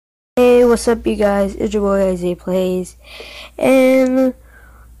what's up, you guys? It's your boy IsayPlayz, and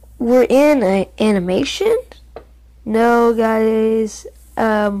we're in an animation. No, guys,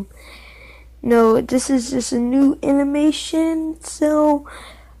 no, this is just a new animation. So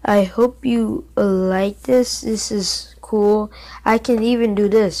I hope you like this. This is cool. I can even do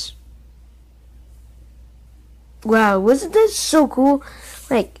this. Wow, wasn't this so cool?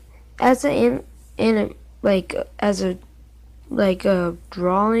 Like as a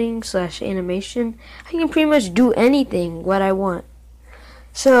drawing slash animation, I can pretty much do anything what I want.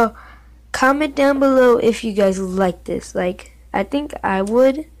 So comment down below if you guys like this. Like, I think I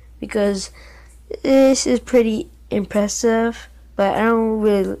would, because this is pretty impressive, but I don't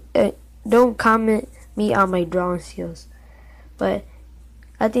really don't comment me on my drawing skills, but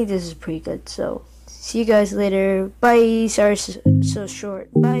I think this is pretty good. So see you guys later. Bye. Sorry so short.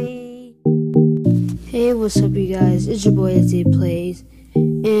 Bye. Hey, what's up, you guys? It's your boy IsayPlayz,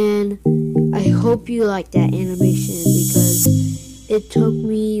 and I hope you like that animation, because it took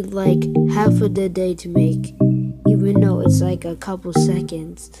me like half of the day to make, even though it's like a couple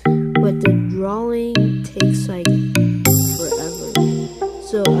seconds, but the drawing takes like forever.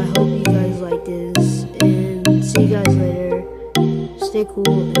 So I hope you guys like this, and see you guys later. Stay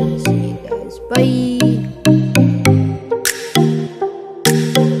cool, and see you guys. Bye.